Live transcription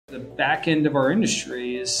The back end of our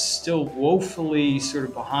industry is still woefully sort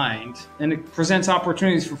of behind, and it presents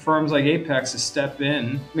opportunities for firms like Apex to step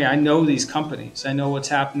in. I mean, I know these companies, I know what's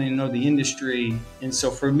happening, I know the industry. And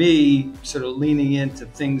so for me, sort of leaning into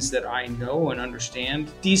things that I know and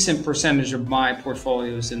understand, decent percentage of my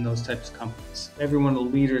portfolio is in those types of companies. Every one of the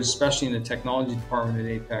leaders, especially in the technology department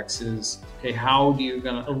at Apex, is, okay, how do you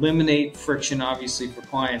going to eliminate friction, obviously, for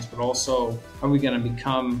clients, but also are we going to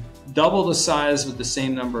become double the size with the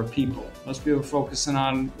same number of people? Most people are focusing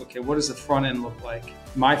on, okay, what does the front end look like?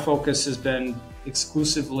 My focus has been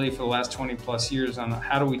exclusively for the last 20 plus years on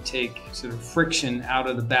how do we take sort of friction out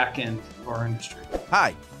of the back end of our industry.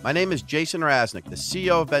 Hi, my name is Jason Raznick, the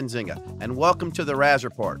CEO of Benzinga, and welcome to the Raz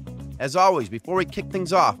Report. As always, before we kick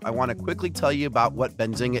things off, I want to quickly tell you about what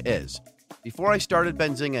Benzinga is. Before I started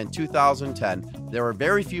Benzinga in 2010, there were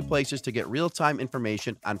very few places to get real-time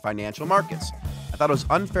information on financial markets. I thought it was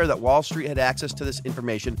unfair that Wall Street had access to this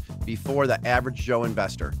information before the average Joe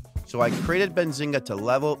investor. So I created Benzinga to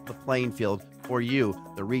level the playing field for you,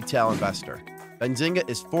 the retail investor. Benzinga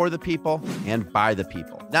is for the people and by the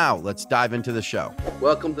people. Now, let's dive into the show.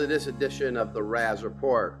 Welcome to this edition of the Raz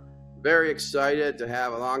Report. Very excited to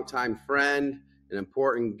have a longtime friend, an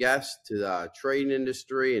important guest to the trading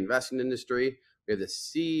industry, investing industry. We have the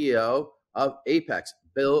CEO of Apex,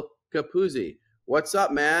 Bill Capuzzi. What's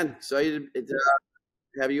up, man? Excited to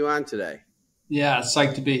have you on today. Yeah,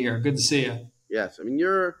 psyched to be here. Good to see you. Yes, I mean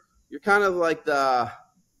you're kind of like the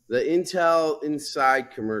Intel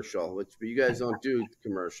Inside commercial, which you guys don't do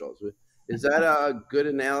commercials. Is that a good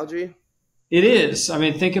analogy? It is. I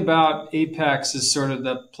mean, think about Apex as sort of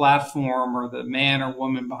the platform or the man or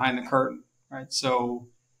woman behind the curtain, right? So,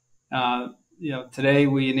 today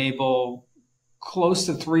we enable close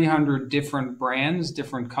to 300 different brands,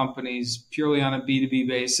 different companies, purely on a B2B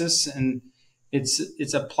basis. And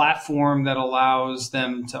it's a platform that allows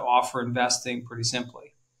them to offer investing pretty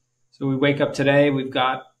simply. So we wake up today, we've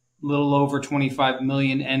got a little over 25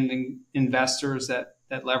 million ending investors that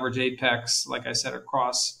leverage Apex, like I said,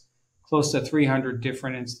 across close to 300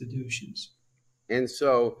 different institutions. And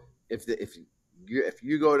so if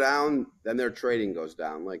you go down, then their trading goes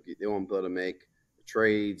down. Like they won't be able to make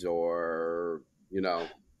trades or,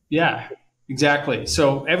 Yeah, exactly.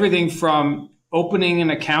 So everything from opening an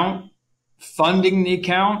account, funding the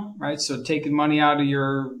account, right? So taking money out of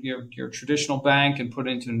your traditional bank and put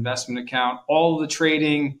it into an investment account, all the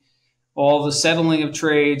trading, all the settling of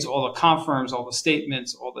trades, all the confirms, all the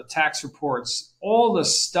statements, all the tax reports, all the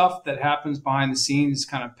stuff that happens behind the scenes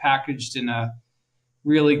kind of packaged in a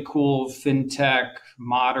really cool fintech,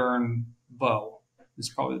 modern bow is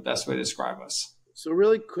probably the best way to describe us. So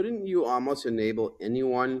really, couldn't you almost enable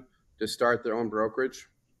anyone to start their own brokerage?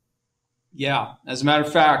 Yeah. As a matter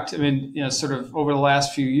of fact, I mean, sort of over the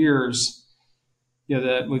last few years,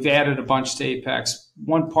 that we've added a bunch to Apex.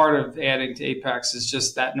 One part of adding to Apex is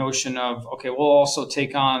just that notion of, okay, we'll also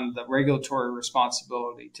take on the regulatory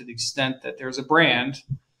responsibility to the extent that there's a brand,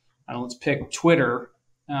 and let's pick Twitter,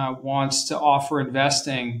 wants to offer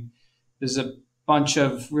investing. There's a bunch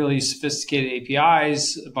of really sophisticated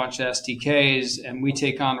APIs, a bunch of SDKs, and we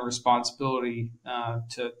take on the responsibility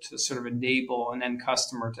to sort of enable an end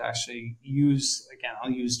customer to actually use, again,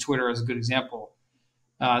 I'll use Twitter as a good example,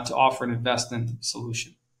 to offer an investment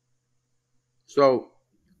solution. So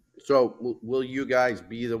will you guys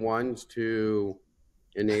be the ones to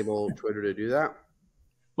enable Twitter to do that?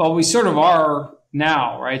 Well, we sort of are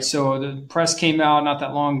now, right? So the press came out not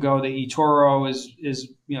that long ago that eToro is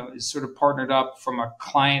sort of partnered up from a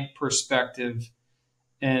client perspective,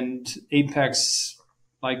 and Apex,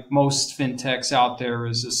 like most fintechs out there,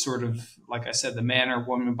 is a sort of, like I said, the man or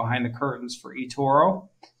woman behind the curtains for eToro.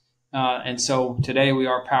 And so today we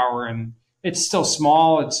are powering. It's still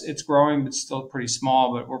small. It's growing, but still pretty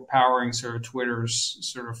small. But we're powering sort of Twitter's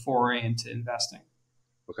sort of foray into investing.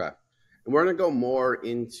 Okay. And we're going to go more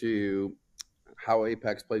into how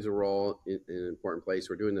Apex plays a role in an important place.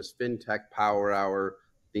 We're doing this FinTech Power Hour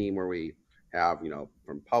theme where we have,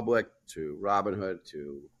 from Public to Robinhood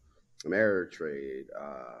to Ameritrade,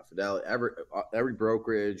 Fidelity, every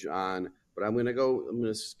brokerage on. But I'm going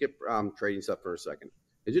to skip trading stuff for a second.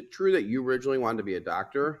 Is it true that you originally wanted to be a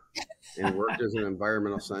doctor and worked as an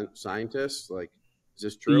environmental scientist? Is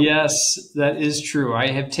this true? Yes, that is true.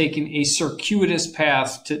 I have taken a circuitous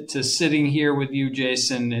path to sitting here with you,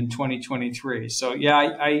 Jason, in 2023. So yeah,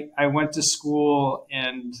 I went to school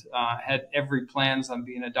and had every plans on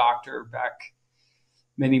being a doctor back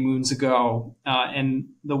many moons ago. And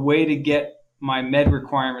the way to get my med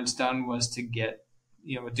requirements done was to get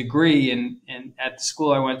a degree. And at the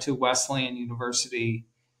school I went to, Wesleyan University,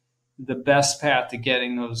 the best path to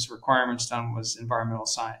getting those requirements done was environmental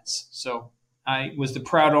science. So I was the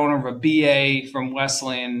proud owner of a BA from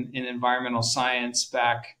Wesleyan in environmental science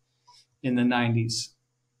back in the 90s.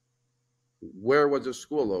 Where was the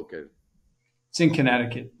school located? It's in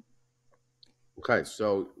Connecticut. Okay,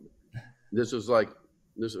 so this was like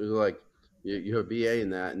you have a BA in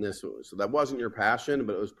that, and so that wasn't your passion,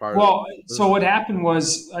 but it was part of. Well, so what happened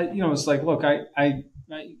was, it's like, look, I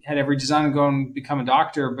had every desire to go and become a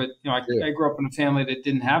doctor, but I grew up in a family that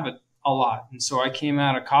didn't have it a lot, and so I came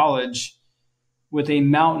out of college with a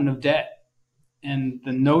mountain of debt, and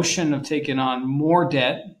the notion of taking on more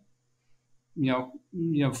debt,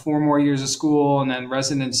 4 more years of school and then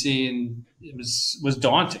residency, and it was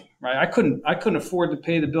daunting, right? I couldn't afford to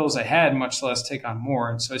pay the bills I had, much less take on more.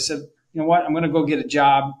 And so I said, you know what, I'm going to go get a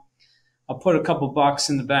job. I'll put a couple bucks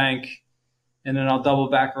in the bank, and then I'll double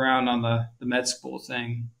back around on the med school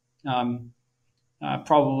thing.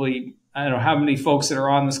 Probably, I don't know how many folks that are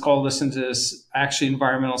on this call listen to this, actually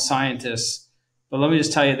environmental scientists, but let me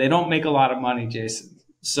just tell you, they don't make a lot of money, Jason.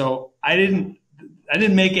 So I didn't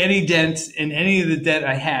make any dent in any of the debt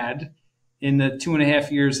I had in the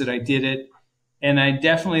 2.5 years that I did it. And I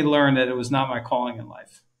definitely learned that it was not my calling in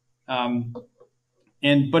life.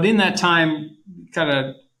 But in that time, kind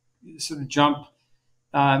of sort of jump,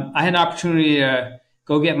 I had an opportunity to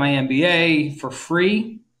go get my MBA for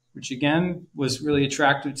free, which again was really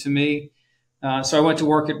attractive to me. So I went to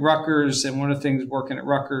work at Rutgers, and one of the things working at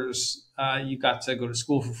Rutgers, you got to go to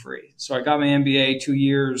school for free. So I got my MBA 2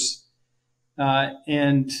 years,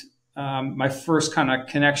 and my first kind of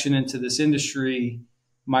connection into this industry,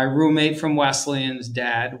 my roommate from Wesleyan's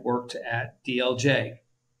dad worked at DLJ,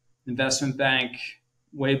 investment bank,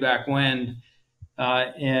 way back when,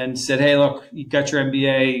 and said, "Hey, look, you got your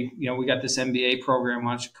MBA. We got this MBA program.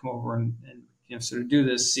 Why don't you come over and sort of do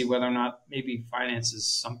this, see whether or not maybe finance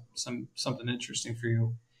is something interesting for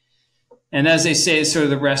you." And as they say, sort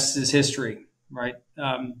of the rest is history, right?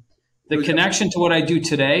 The connection to what I do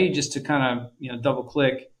today, just to kind of double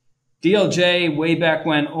click, DLJ way back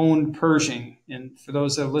when owned Pershing, and for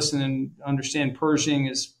those that listen and understand, Pershing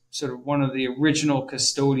is sort of one of the original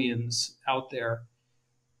custodians out there.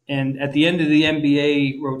 And at the end of the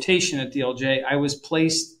MBA rotation at DLJ, I was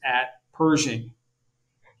placed at Pershing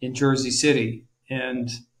in Jersey City. And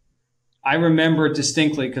I remember it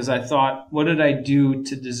distinctly because I thought, what did I do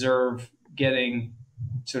to deserve getting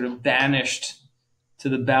sort of banished to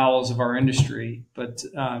the bowels of our industry? But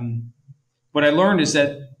what I learned is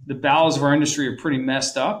that the bowels of our industry are pretty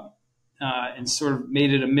messed up, and sort of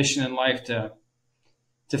made it a mission in life to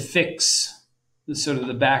fix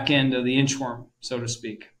the back end of the inchworm, so to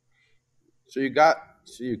speak. So you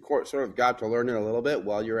sort of got to learn it a little bit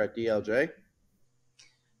while you're at DLJ?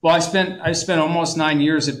 Well, I spent almost 9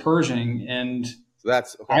 years at Pershing, and so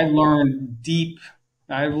that's okay. I learned deep.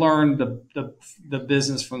 I learned the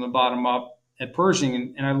business from the bottom up at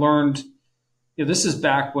Pershing, and I learned, this is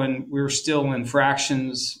back when we were still in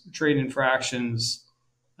fractions, trading fractions.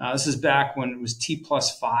 This is back when it was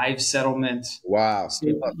T+5 settlement. Wow. So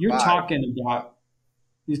you're talking,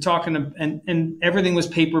 and everything was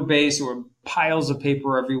paper based. There were piles of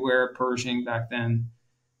paper everywhere at Pershing back then.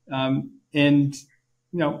 And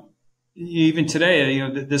even today,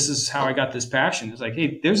 this is how I got this passion. It's like,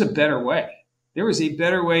 hey, there's a better way. There is a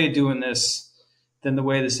better way of doing this than the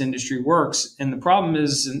way this industry works. And the problem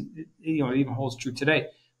is, and it even holds true today,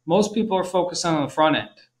 most people are focusing on the front end.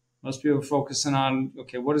 Most people are focusing on,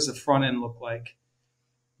 okay, what does the front end look like?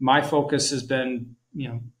 My focus has been,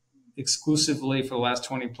 exclusively for the last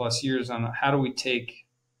 20 plus years on how do we take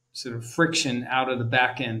sort of friction out of the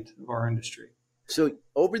back end of our industry. So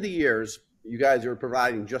over the years, you guys are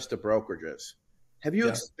providing just to brokerages. Have you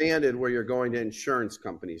expanded where you're going to insurance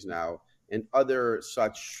companies now and other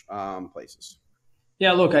such places?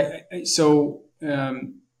 Yeah, look, the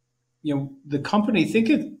company, think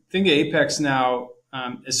of Apex now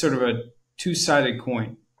as sort of a two-sided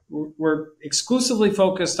coin. We're exclusively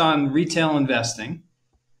focused on retail investing,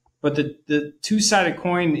 but the two-sided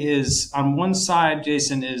coin is, on one side,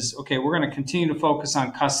 Jason, is, okay, we're going to continue to focus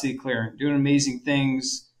on custody clearing, doing amazing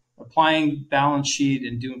things, applying balance sheet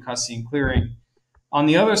and doing custody and clearing. On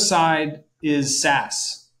the other side is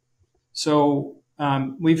SaaS. So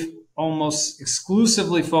we've almost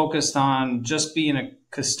exclusively focused on just being a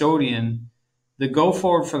custodian. The go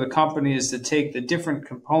forward for the company is to take the different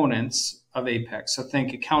components of Apex. So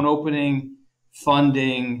think account opening,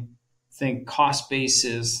 funding, think cost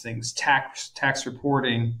basis, things tax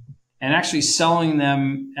reporting, and actually selling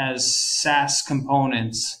them as SaaS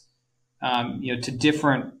components, to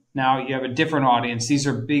different. Now you have a different audience. These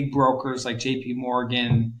are big brokers like JP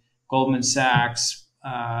Morgan, Goldman Sachs,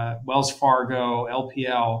 Wells Fargo,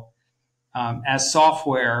 LPL, as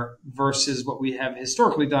software versus what we have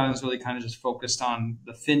historically done is really kind of just focused on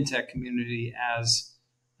the fintech community as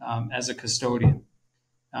a custodian.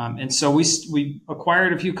 And so we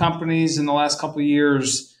acquired a few companies in the last couple of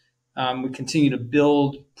years. We continue to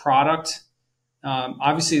build product,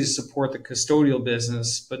 obviously to support the custodial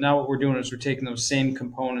business. But now what we're doing is we're taking those same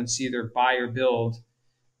components, either buy or build,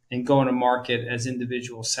 and going to market as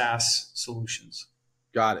individual SaaS solutions.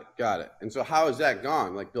 Got it. And so how has that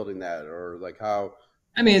gone, like building that, or like how?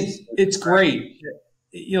 I mean, it's great.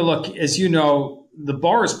 Look, as you know, the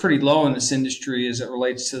bar is pretty low in this industry as it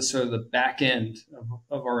relates to sort of the back end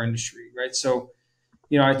of our industry, right? So,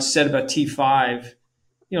 I said about T5,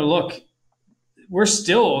 look, we're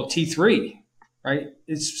still T3, right?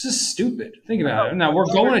 It's just stupid. Think about it. Now we're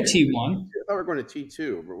going to T1. I thought we were going to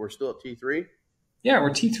T2, but we're still at T3. Yeah,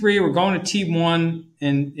 we're T3. We're going to T1,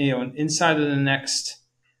 and inside of the next,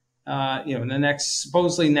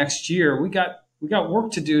 supposedly next year, we got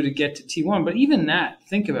work to do to get to T1. But even that,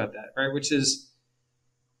 think about that, right? Which is,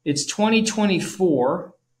 it's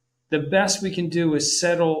 2024. The best we can do is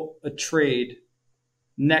settle a trade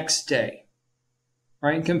next day,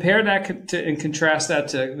 right? And compare that and contrast that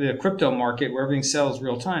to the crypto market where everything sells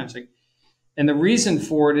real time. And the reason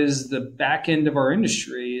for it is the back end of our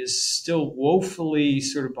industry is still woefully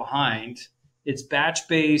sort of behind. It's batch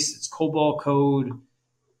based, it's COBOL code,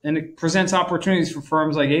 and it presents opportunities for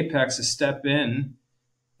firms like Apex to step in,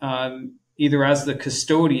 either as the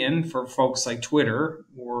custodian for folks like Twitter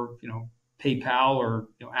or PayPal or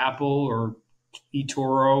Apple or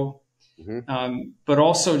eToro, but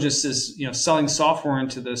also just as selling software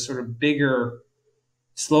into the sort of bigger,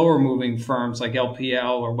 slower moving firms like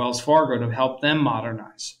LPL or Wells Fargo to help them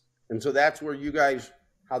modernize. And so that's where you guys,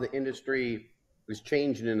 how the industry is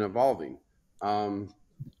changing and evolving.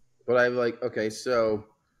 But I'm like, okay, so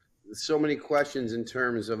many questions in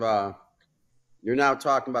terms of, you're now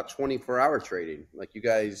talking about 24-hour trading. Like you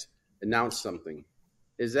guys announced something.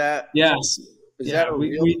 Is that? Yes. Is that a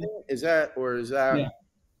real thing? Is that? Yeah.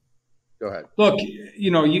 Go ahead. Look,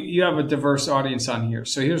 you have a diverse audience on here.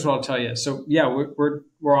 So here's what I'll tell you. So yeah,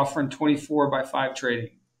 we're offering 24/5 trading.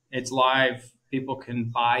 It's live. People can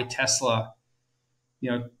buy Tesla,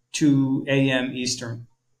 2 a.m. Eastern,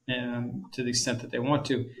 to the extent that they want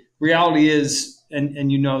to. Reality is, and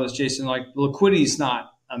this, Jason, like liquidity is not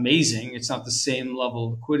amazing. It's not the same level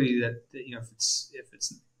of liquidity that if it's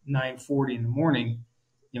 9:40 in the morning,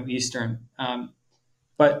 Eastern.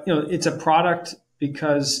 But it's a product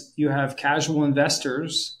because you have casual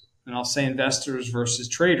investors, and I'll say investors versus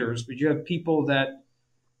traders, but you have people that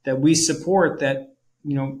we support that,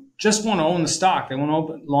 just want to own the stock. They want to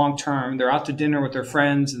own it long term. They're out to dinner with their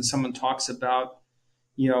friends and someone talks about,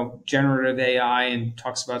 generative AI and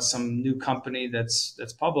talks about some new company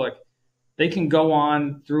that's public. They can go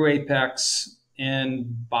on through Apex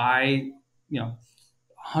and buy,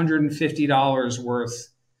 $150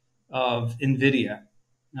 worth of NVIDIA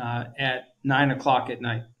at 9:00 at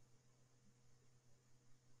night.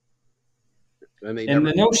 And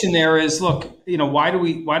the notion there is, look, why do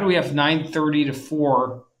we have 9:30 to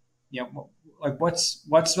 4? Like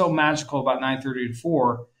what's so magical about 9:30 to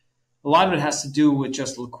 4? A lot of it has to do with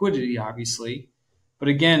just liquidity, obviously. But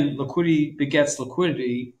again, liquidity begets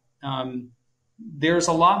liquidity. There's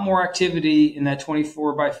a lot more activity in that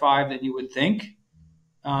 24/5 than you would think.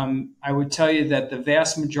 I would tell you that the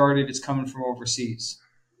vast majority of it's coming from overseas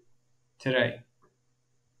today.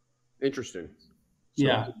 Interesting. So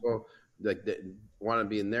yeah. People they want to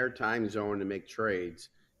be in their time zone to make trades,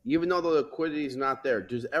 even though the liquidity is not there.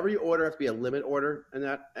 Does every order have to be a limit order in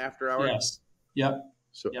that after hours? Yes. Yep.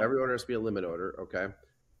 So every order has to be a limit order. Okay.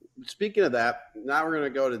 Speaking of that, now we're going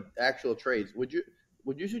to go to actual trades. Would you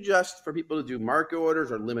suggest for people to do market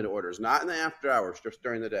orders or limit orders, not in the after hours, just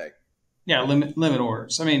during the day? Yeah, limit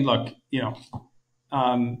orders. I mean, look, you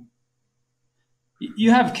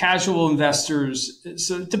have casual investors,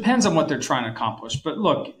 so it depends on what they're trying to accomplish. But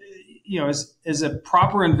look, as a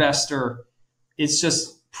proper investor, it's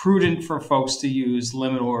just prudent for folks to use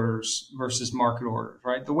limit orders versus market orders,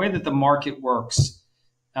 right? The way that the market works,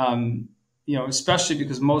 especially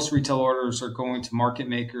because most retail orders are going to market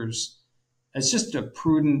makers, it's just a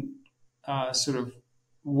prudent sort of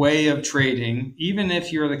way of trading. Even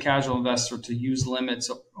if you're the casual investor, to use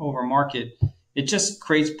limits over market, it just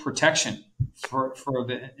creates protection for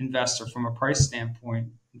the investor from a price standpoint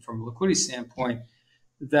and from a liquidity standpoint,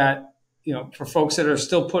 that for folks that are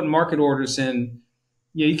still putting market orders in,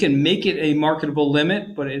 you can make it a marketable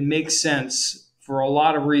limit, but it makes sense for a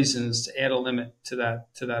lot of reasons to add a limit to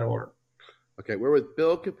that order. Okay, we're with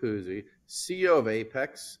Bill Capuzzi, CEO of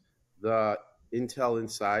Apex, the Intel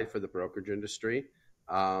Inside for the brokerage industry.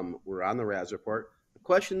 We're on the Raz Report. A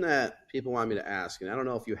question that people want me to ask, and I don't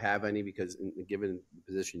know if you have any because given the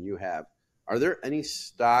position you have, are there any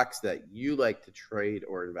stocks that you like to trade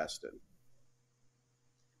or invest in?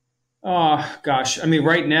 Gosh, I mean,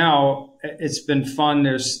 right now it's been fun.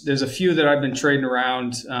 There's a few that I've been trading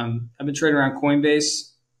around. I've been trading around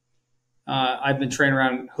Coinbase. I've been trading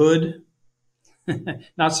around Hood.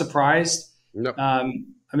 Not surprised. Nope. I've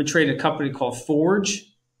been trading a company called Forge.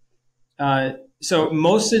 So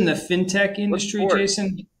most in the fintech industry,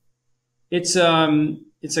 Jason, it's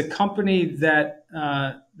a company that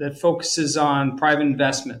focuses on private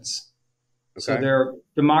investments. Okay. So they're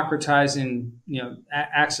democratizing,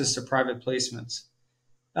 access to private placements.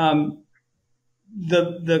 The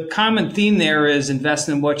common theme there is invest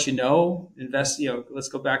in what you know. Let's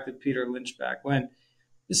go back to Peter Lynch back when.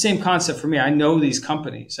 The same concept for me. I know these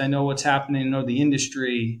companies. I know what's happening. I know the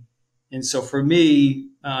industry. And so for me,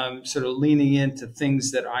 sort of leaning into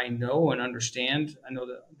things that I know and understand. I know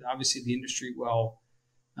that obviously the industry well.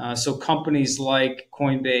 So companies like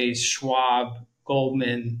Coinbase, Schwab,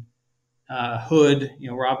 Goldman, Hood,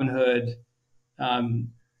 Robinhood, a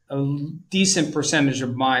decent percentage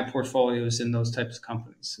of my portfolio is in those types of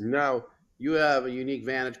companies. Now, you have a unique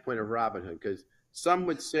vantage point of Robinhood because some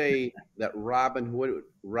would say that Robinhood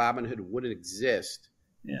wouldn't exist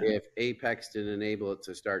if Apex didn't enable it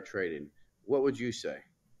to start trading. What would you say?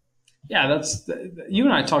 Yeah, you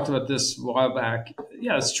and I talked about this a while back.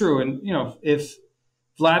 Yeah, it's true. And, if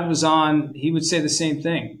Vlad was on, he would say the same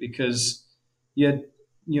thing because you had,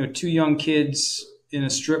 two young kids in a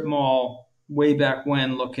strip mall way back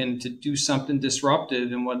when looking to do something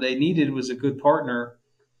disruptive. And what they needed was a good partner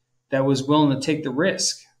that was willing to take the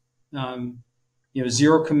risk.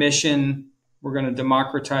 Zero commission. We're going to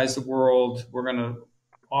democratize the world. We're going to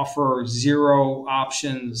offer zero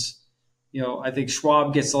options. I think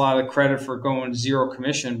Schwab gets a lot of credit for going zero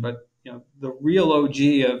commission, but the real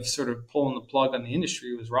OG of sort of pulling the plug on the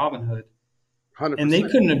industry was Robinhood. 100%. And they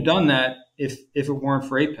couldn't have done that if it weren't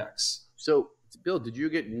for Apex. So, Bill, did you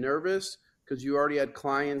get nervous because you already had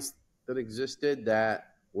clients that existed that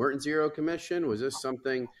weren't zero commission? Was this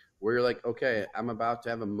something where you're like, okay, I'm about to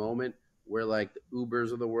have a moment where like the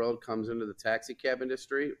Ubers of the world comes into the taxi cab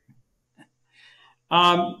industry?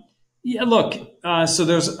 Yeah, look, so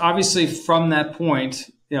there's obviously from that point,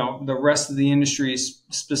 the rest of the industry,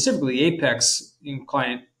 specifically Apex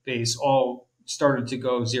client base, all started to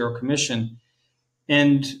go zero commission.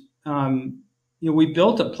 And, we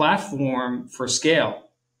built a platform for scale,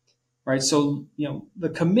 right? So, the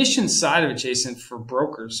commission side of it, Jason, for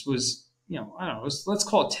brokers was, I don't know, let's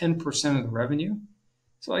call it 10% of the revenue.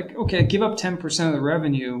 So like, okay, give up 10% of the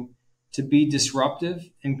revenue to be disruptive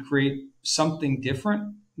and create something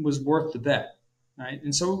different was worth the bet, right?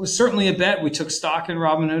 And so it was certainly a bet. We took stock in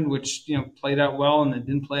Robinhood, which, played out well and it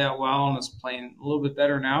didn't play out well and it's playing a little bit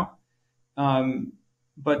better now.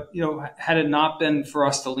 But, had it not been for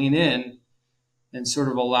us to lean in and sort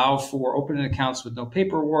of allow for opening accounts with no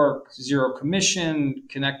paperwork, zero commission,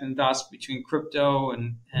 connecting dots between crypto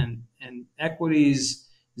and equities,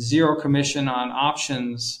 zero commission on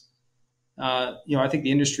options, I think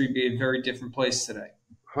the industry would be a very different place today.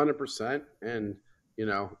 100%. And,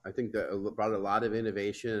 I think that brought a lot of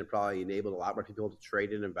innovation and probably enabled a lot more people to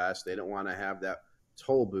trade and invest. They don't want to have that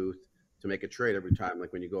toll booth to make a trade every time.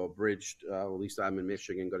 Like when you go a bridge, at least I'm in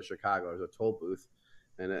Michigan, go to Chicago, there's a toll booth.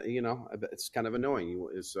 And, it's kind of annoying.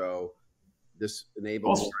 So this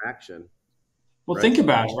enables more action. Well, right? Think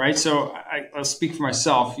about it, right? So I'll speak for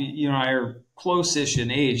myself. You and I are close-ish in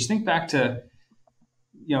age. Think back to,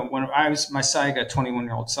 when I got a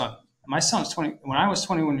 21-year-old son. My son was 20. When I was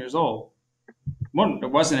 21 years old, there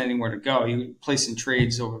wasn't anywhere to go. You were placing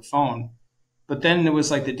trades over the phone. But then there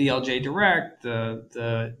was like the DLJ Direct,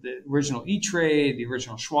 the original E-Trade, the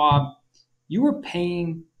original Schwab. You were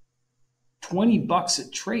paying $20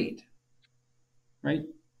 a trade, right?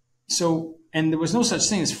 So, and there was no such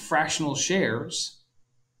thing as fractional shares,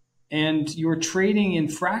 and you were trading in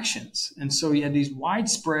fractions. And so you had these wide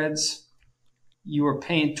spreads. You were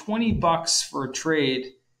paying $20 for a trade.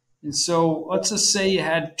 And so let's just say you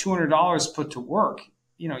had $200 put to work.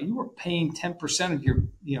 You were paying 10% of your,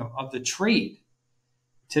 of the trade.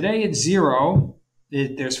 Today it's zero.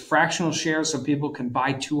 There's fractional shares so people can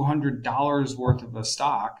buy $200 worth of a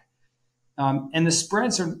stock. And the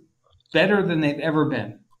spreads are better than they've ever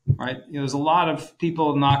been, right? There's a lot of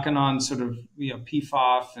people knocking on sort of,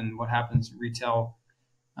 PFOF and what happens in retail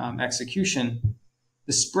execution.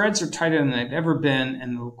 The spreads are tighter than they've ever been,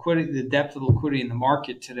 and the liquidity, the depth of liquidity in the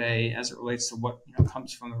market today, as it relates to what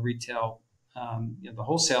comes from the retail, the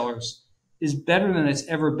wholesalers, is better than it's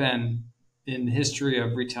ever been in the history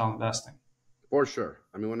of retail investing. For sure.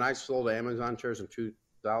 I mean, when I sold Amazon shares in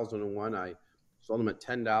 2001, I sold them at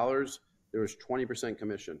 $10. There was 20%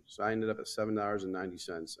 commission. So I ended up at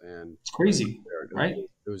 $7.90. And it's crazy, right?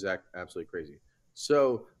 It was absolutely crazy.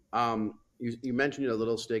 So you mentioned a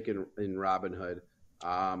little stake in Robinhood.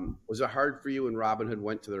 Was it hard for you when Robinhood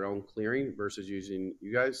went to their own clearing versus using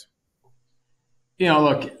you guys?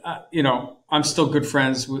 Look, I'm still good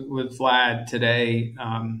friends with Vlad today.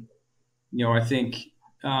 I think,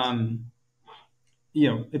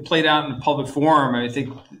 it played out in a public forum. I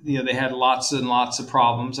think, they had lots and lots of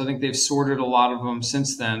problems. I think they've sorted a lot of them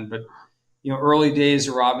since then. But, early days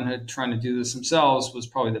of Robinhood trying to do this themselves was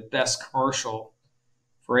probably the best commercial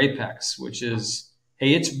for Apex, which is,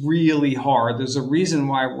 hey, it's really hard. There's a reason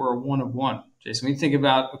why we're a one of one. Jason, when you think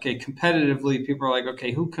about, okay, competitively, people are like,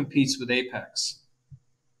 okay, who competes with Apex?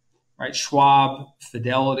 Right? Schwab,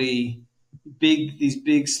 Fidelity, these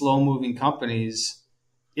big, slow-moving companies.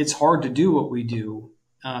 It's hard to do what we do.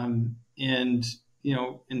 And, in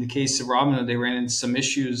the case of Robinhood, they ran into some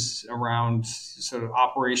issues around sort of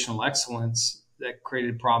operational excellence that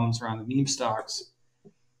created problems around the meme stocks.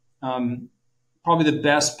 Probably the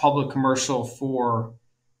best public commercial for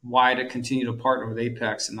why to continue to partner with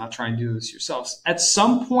Apex and not try and do this yourselves. At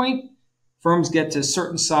some point, firms get to a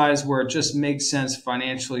certain size where it just makes sense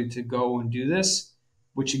financially to go and do this,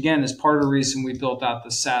 which again is part of the reason we built out the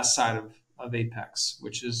SaaS side of Apex,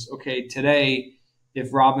 which is, okay, today, if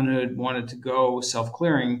Robinhood wanted to go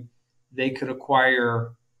self-clearing, they could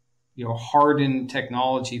acquire, hardened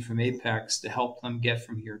technology from Apex to help them get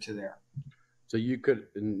from here to there. So you could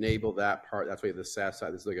enable that part. That's why the SaaS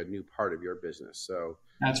side is like a new part of your business. So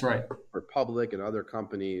that's right. For Public and other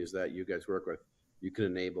companies that you guys work with, you can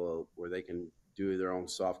enable where they can do their own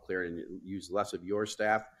soft clearing and use less of your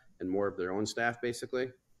staff and more of their own staff, basically.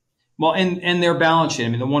 Well, and their balance sheet. I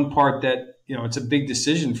mean, the one part that, it's a big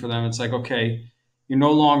decision for them. It's like, okay, you're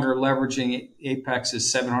no longer leveraging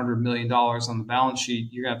Apex's $700 million on the balance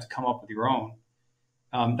sheet. You're going to have to come up with your own.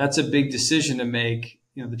 That's a big decision to make.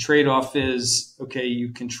 The trade-off is, okay,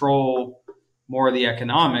 you control more of the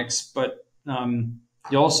economics, but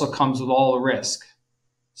it also comes with all the risk.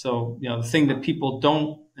 So, the thing that people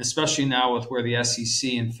don't, especially now with where the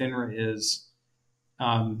SEC and FINRA is,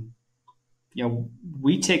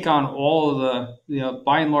 we take on all of the,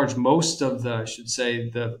 by and large, most of the, I should say,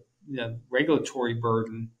 the regulatory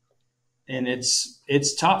burden, and it's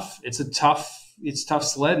tough. It's tough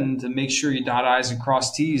sledding to make sure you dot I's and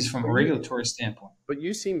cross T's from a regulatory standpoint. But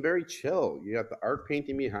you seem very chill. You have the art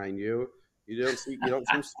painting behind you. You don't seem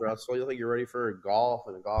stressful. You look like you're ready for a golf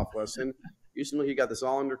lesson. You seem like you got this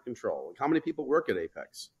all under control. How many people work at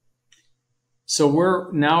Apex? So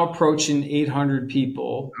we're now approaching 800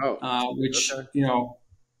 people, which okay.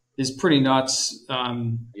 Is pretty nuts.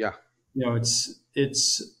 Yeah.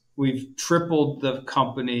 We've tripled the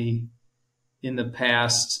company in the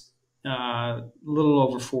past little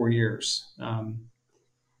over 4 years.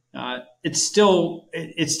 It's still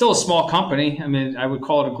a small company. I mean, I would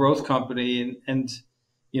call it a growth company, and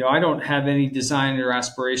I don't have any design or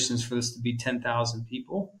aspirations for this to be 10,000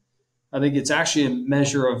 people. I think it's actually a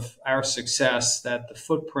measure of our success that the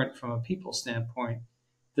footprint from a people standpoint,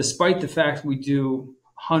 despite the fact we do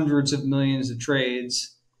hundreds of millions of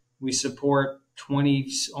trades, we support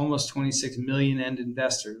almost 26 million end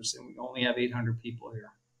investors, and we only have 800 people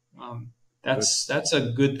here. That's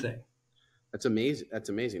a good thing. That's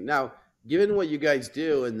amazing. Now, given what you guys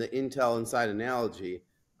do in the Intel Inside analogy,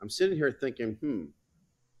 I'm sitting here thinking,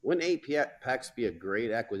 wouldn't Apex be a great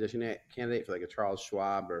acquisition candidate for like a Charles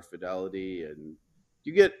Schwab or Fidelity? And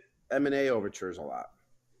you get M&A overtures a lot.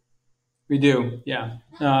 We do, yeah.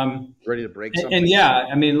 Ready to break something? And yeah,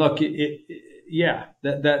 I mean, look,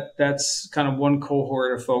 that's kind of one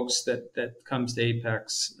cohort of folks that comes to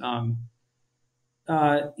Apex.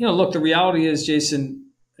 Look, the reality is, Jason,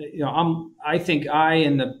 I think I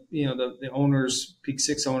and the owners, Peak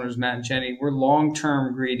Six owners, Matt and Jenny, we're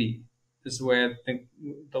long-term greedy. Is the way I think.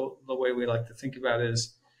 The way we like to think about it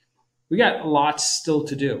is, we got lots still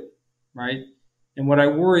to do, right? And what I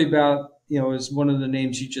worry about, is one of the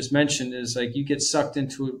names you just mentioned is like you get sucked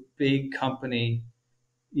into a big company,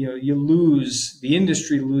 you lose, the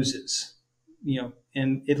industry loses,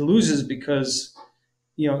 and it loses because,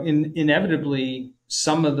 inevitably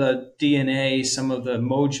some of the DNA, some of the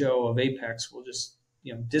mojo of Apex will just,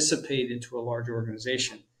 dissipate into a large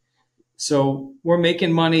organization. So we're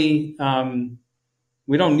making money.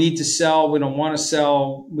 We don't need to sell. We don't want to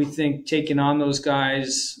sell. We think taking on those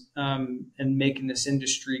guys and making this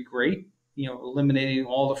industry great, eliminating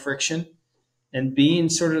all the friction and being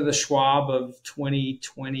sort of the Schwab of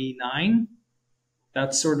 2029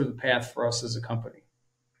 that's sort of the path for us as a company.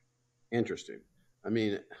 Interesting. I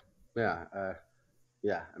mean, yeah,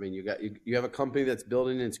 yeah. I mean, you have a company that's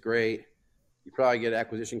building, and it's great. You probably get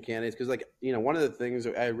acquisition candidates because, like, one of the things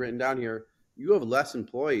that I have written down here, you have less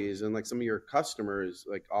employees and like some of your customers,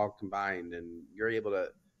 like all combined, and you're able to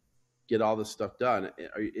get all this stuff done.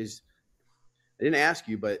 I didn't ask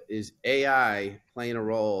you, but is AI playing a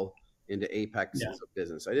role into Apex's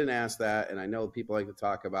business? I didn't ask that, and I know people like to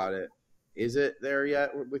talk about it. Is it there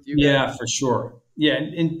yet with you guys? Yeah, for sure. Yeah,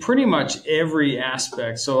 in pretty much every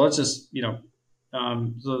aspect. So let's just,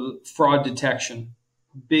 the fraud detection,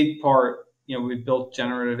 big part. We've built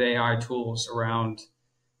generative AI tools around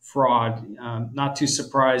fraud. Not too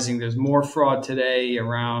surprising. There's more fraud today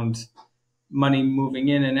around money moving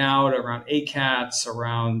in and out, around ACATs,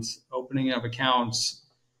 around opening of accounts.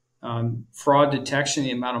 Fraud detection,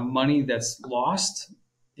 the amount of money that's lost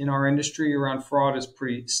in our industry around fraud is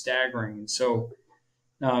pretty staggering. And so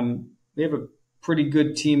we have a pretty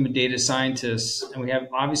good team of data scientists, and we have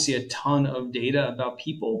obviously a ton of data about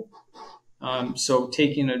people. So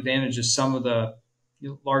taking advantage of some of the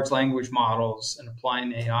large language models and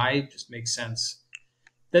applying AI just makes sense.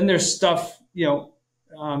 Then there's stuff,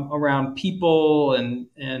 around people and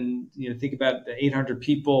think about the 800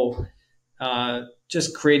 people,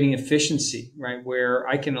 just creating efficiency, right? Where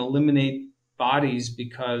I can eliminate bodies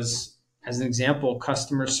because, as an example,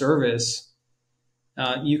 customer service,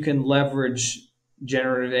 you can leverage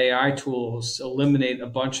generative AI tools to eliminate a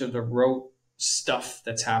bunch of the rote stuff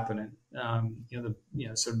that's happening.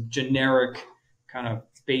 Sort of generic kind of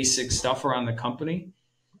basic stuff around the company.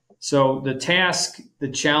 So the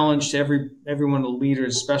challenge to every one of the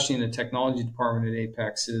leaders, especially in the technology department at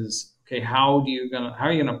Apex, is okay. How are you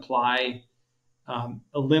gonna apply,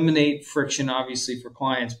 eliminate friction, obviously for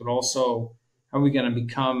clients, but also how are we going to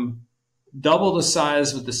become double the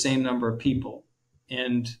size with the same number of people?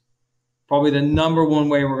 And probably the number one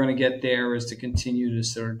way we're going to get there is to continue to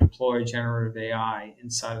sort of deploy generative AI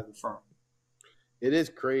inside of the firm. It is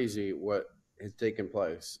crazy what has taken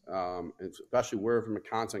place, especially we're from a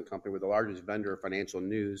content company. We're the largest vendor of financial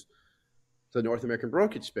news to the North American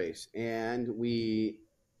brokerage space, and we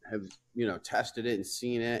have tested it and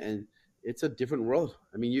seen it, and it's a different world.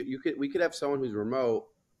 I mean, we could have someone who's remote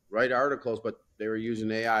write articles, but they were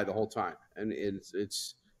using AI the whole time, and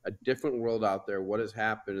it's a different world out there. What has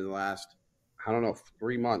happened in the last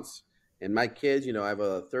 3 months? And my kids, I have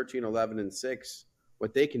a 13, 11, and 6.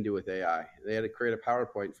 What they can do with AI, they had to create a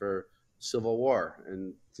PowerPoint for Civil War,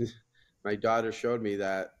 and my daughter showed me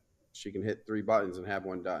that she can hit 3 buttons and have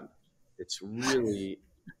one done. It's really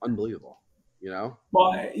unbelievable.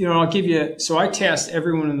 Well, I'll give you. So I tasked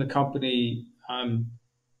everyone in the company.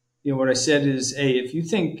 What I said is, hey, if you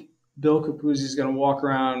think Bill Capuzzi is going to walk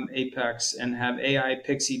around Apex and have AI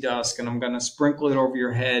pixie dust, and I'm going to sprinkle it over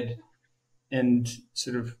your head and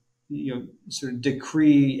sort of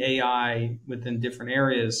decree AI within different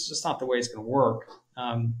areas, it's just not the way it's going to work.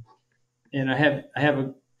 And I have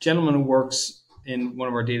a gentleman who works in one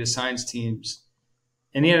of our data science teams,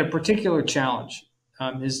 and he had a particular challenge.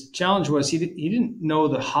 His challenge was he didn't know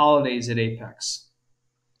the holidays at Apex.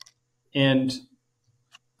 And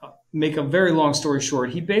make a very long story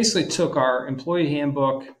short, he basically took our employee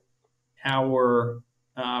handbook, our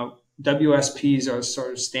WSPs, our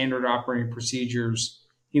sort of standard operating procedures.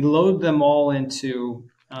 He loaded them all into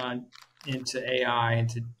AI,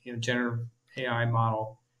 into generative AI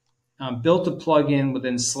model. Built a plugin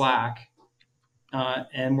within Slack,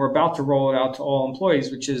 and we're about to roll it out to all employees,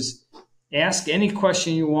 which is ask any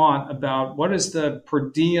question you want about what is the per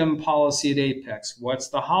diem policy at Apex, what's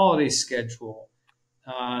the holiday schedule,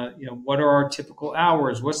 what are our typical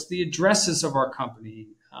hours, what's the addresses of our company,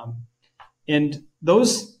 and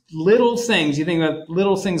those little things. You think about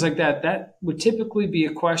little things like that. That would typically be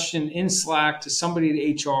a question in Slack to somebody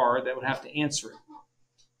at HR that would have to answer it.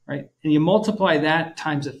 Right. And you multiply that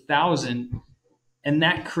times 1,000, and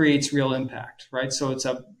that creates real impact. Right. So it's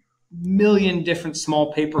a million different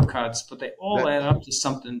small paper cuts, but they all add up to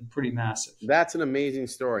something pretty massive. That's an amazing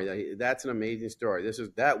story. That's an amazing story.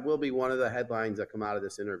 That will be one of the headlines that come out of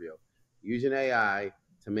this interview. Using AI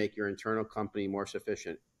to make your internal company more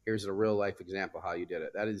sufficient. Here's a real life example how you did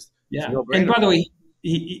it. That is, yeah. And by the way,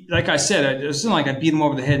 he, like I said, it wasn't like I beat him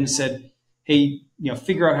over the head and said, hey,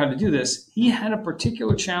 figure out how to do this. He had a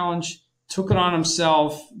particular challenge, took it on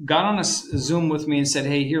himself, got on a Zoom with me and said,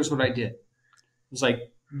 hey, here's what I did. It was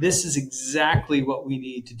like, this is exactly what we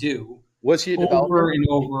need to do. Was he a developer? Over and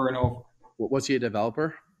over and over. Was he a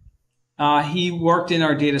developer? He worked in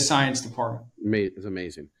our data science department. It's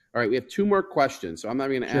amazing. All right, we have 2 more questions. So I'm not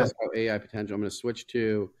even going to ask about AI potential. I'm going to switch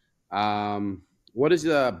to What is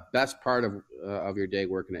the best part of your day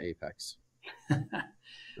working at Apex? I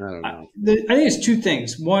don't know. I think it's two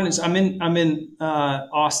things. One is I'm in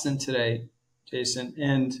Austin today, Jason,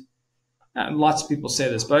 and lots of people say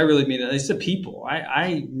this, but I really mean it. It's the people.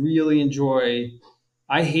 I really enjoy.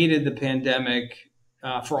 I hated the pandemic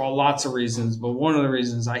for lots of reasons, but one of the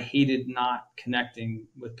reasons I hated not connecting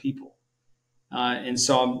with people. And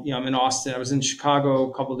so I'm in Austin. I was in Chicago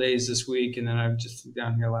a couple of days this week, and then I just flew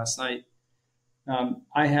down here last night.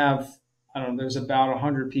 I don't know, there's about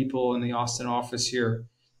 100 people in the Austin office here.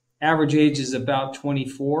 Average age is about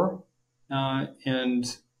 24,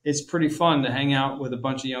 and it's pretty fun to hang out with a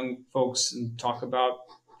bunch of young folks and talk about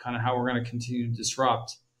kind of how we're going to continue to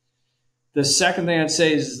disrupt. The second thing I'd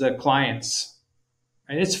say is the clients.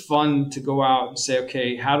 And it's fun to go out and say,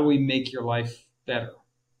 okay, how do we make your life better?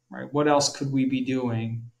 Right? What else could we be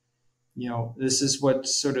doing? This is what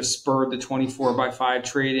sort of spurred the 24/5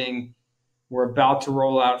 trading. We're about to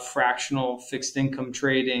roll out fractional fixed income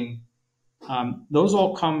trading. Those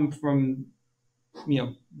all come from,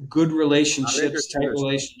 good relationships, tight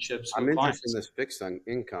relationships. I'm interested in this fixed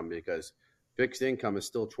income because fixed income is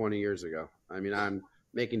still 20 years ago. I mean, I'm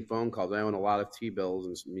making phone calls. I own a lot of T-bills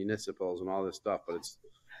and municipals and all this stuff, but it's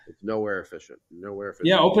nowhere efficient.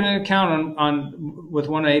 Yeah, open an account with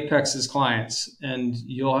one of Apex's clients, and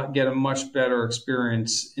you'll get a much better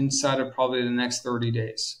experience inside of probably the next 30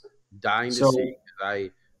 days. Dying to see.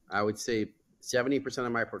 I would say 70%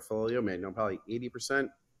 of my portfolio, probably 80%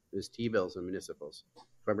 is T-bills and municipals.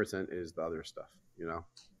 20% is the other stuff.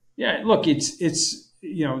 Yeah, look, it's this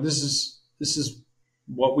is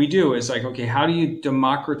what we do. Is like, okay, how do you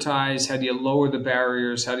democratize? How do you lower the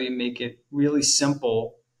barriers? How do you make it really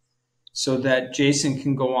simple so that Jason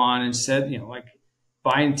can go on and said, like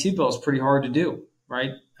buying T-bills is pretty hard to do,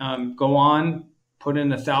 right? Go on, put in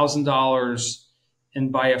 $1,000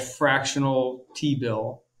 and buy a fractional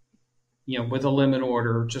T-bill, with a limit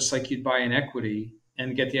order, just like you'd buy an equity,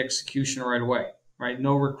 and get the execution right away, right?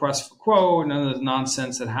 No request for quote, none of the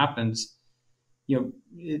nonsense that happens.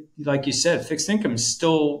 Like you said, fixed income is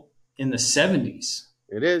still in the 70s.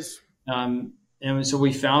 It is. And so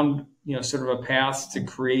we found, sort of a path to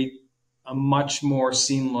create a much more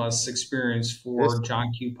seamless experience for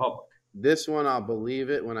John Q. Public. This one, I'll believe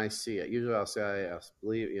it when I see it. Usually I'll say I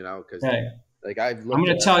believe, because I'm going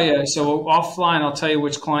to tell you. So offline, I'll tell you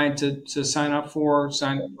which client to sign up for,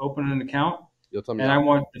 open an account. You'll tell me. And I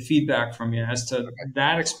want the feedback from you as to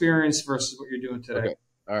that experience versus what you're doing today. Okay.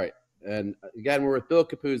 All right. And again, we're with Bill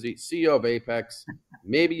Capuzzi, CEO of Apex.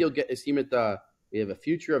 Maybe you'll get to see him at we have a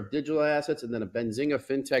Future of Digital Assets and then a Benzinga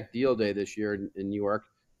FinTech Deal Day this year in New York.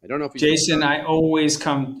 I don't know if Jason, I always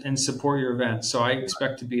come and support your event, so I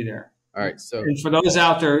expect to be there. All right. So, and for those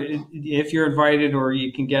out there, if you're invited or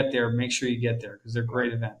you can get there, make sure you get there because they're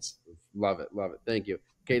great events. Love it. Thank you.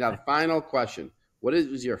 Okay. Now the final question: what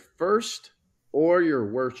was your first or your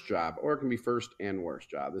worst job, or it can be first and worst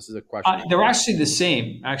job? This is a question. They're actually the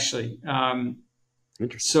same, actually.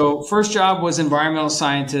 Interesting. So first job was environmental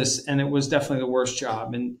scientist, and it was definitely the worst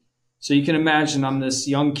job. And so you can imagine I'm this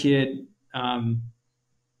young kid.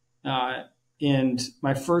 And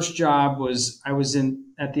my first job was I was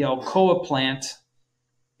at the Alcoa plant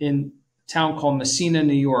in a town called Messina,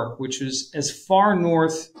 New York, which was as far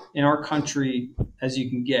north in our country as you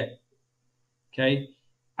can get. Okay.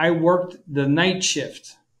 I worked the night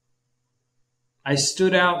shift. I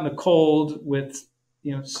stood out in the cold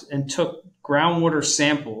and took groundwater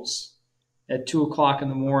samples at 2:00 in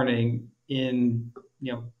the morning in,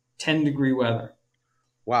 10-degree weather.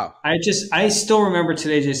 Wow. I still remember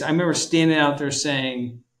today, Jason. I remember standing out there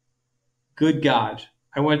saying, good God,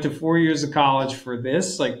 I went to 4 years of college for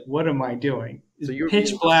this. Like, what am I doing? So you're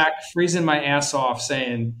pitch black, freezing my ass off,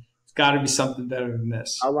 saying it's got to be something better than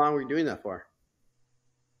this. How long were you doing that for?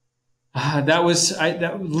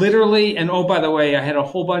 That literally, and oh, by the way, I had a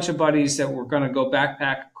whole bunch of buddies that were going to go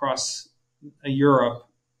backpack across Europe.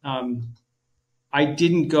 I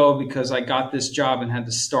didn't go because I got this job and had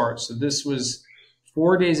to start. So this was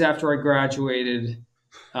 4 days after I graduated,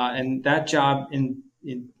 and that job in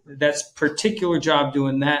that particular job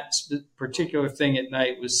doing that particular thing at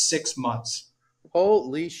night was 6 months.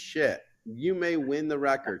 Holy shit! You may win the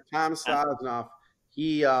record. Tom Sosnoff,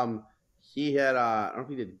 he had I don't know if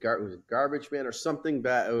he did was it Garbage Man or something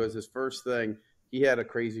bad. It was his first thing. He had a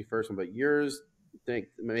crazy first one, but yours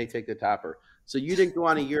may take the topper. So you didn't go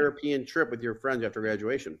on a European trip with your friends after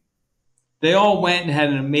graduation? They all went and had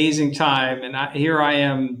an amazing time, and here I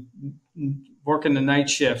am working the night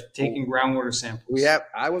shift, taking groundwater samples.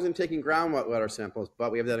 I wasn't taking groundwater samples,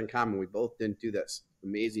 but we have that in common. We both didn't do this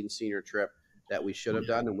amazing senior trip. that we should have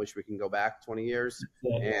done and wish we can go back 20 years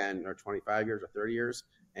or 25 years or 30 years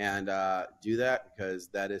and do that, because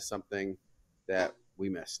that is something that we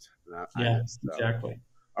missed. Exactly.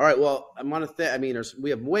 All right. Well, I want to we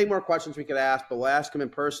have way more questions we could ask, but we'll ask them in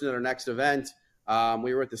person at our next event.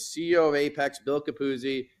 We were with the CEO of Apex, Bill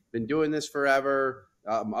Capuzzi, been doing this forever.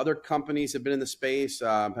 Other companies have been in the space,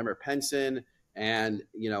 remember Penson, and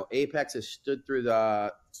Apex has stood through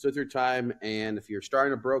time. And if you're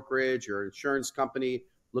starting a brokerage or insurance company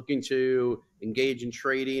looking to engage in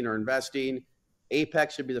trading or investing,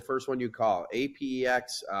 Apex should be the first one you call.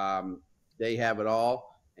 APEX, they have it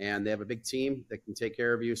all, and they have a big team that can take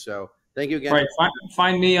care of you. So thank you again. Right.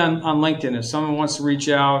 Find me on LinkedIn. If someone wants to reach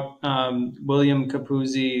out, William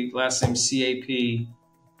Capuzzi, last name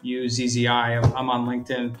CAPUZZI. I'm on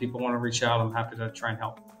LinkedIn. If people want to reach out, I'm happy to try and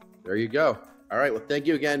help. There you go. All right. Well, thank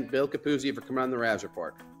you again, Bill Capuzzi, for coming on the Raz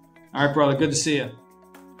Report. All right, brother. Good to see you.